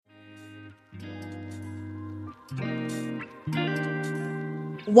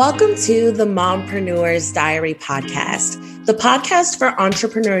Welcome to the Mompreneur's Diary podcast, the podcast for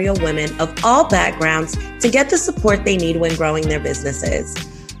entrepreneurial women of all backgrounds to get the support they need when growing their businesses.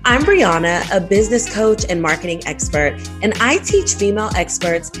 I'm Brianna, a business coach and marketing expert, and I teach female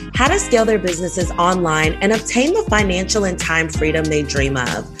experts how to scale their businesses online and obtain the financial and time freedom they dream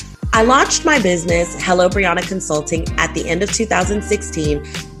of. I launched my business, Hello Brianna Consulting, at the end of 2016,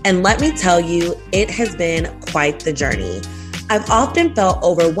 and let me tell you, it has been quite the journey. I've often felt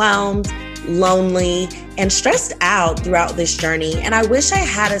overwhelmed, lonely, and stressed out throughout this journey, and I wish I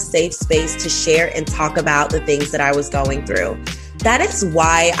had a safe space to share and talk about the things that I was going through. That is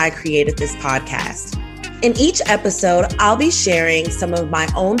why I created this podcast. In each episode, I'll be sharing some of my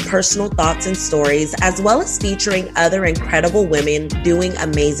own personal thoughts and stories, as well as featuring other incredible women doing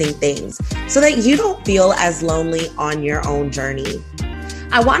amazing things, so that you don't feel as lonely on your own journey.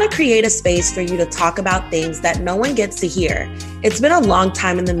 I want to create a space for you to talk about things that no one gets to hear. It's been a long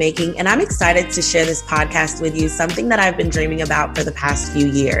time in the making, and I'm excited to share this podcast with you, something that I've been dreaming about for the past few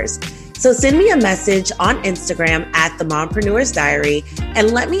years. So send me a message on Instagram at the Mompreneur's Diary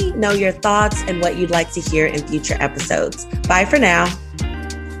and let me know your thoughts and what you'd like to hear in future episodes. Bye for now.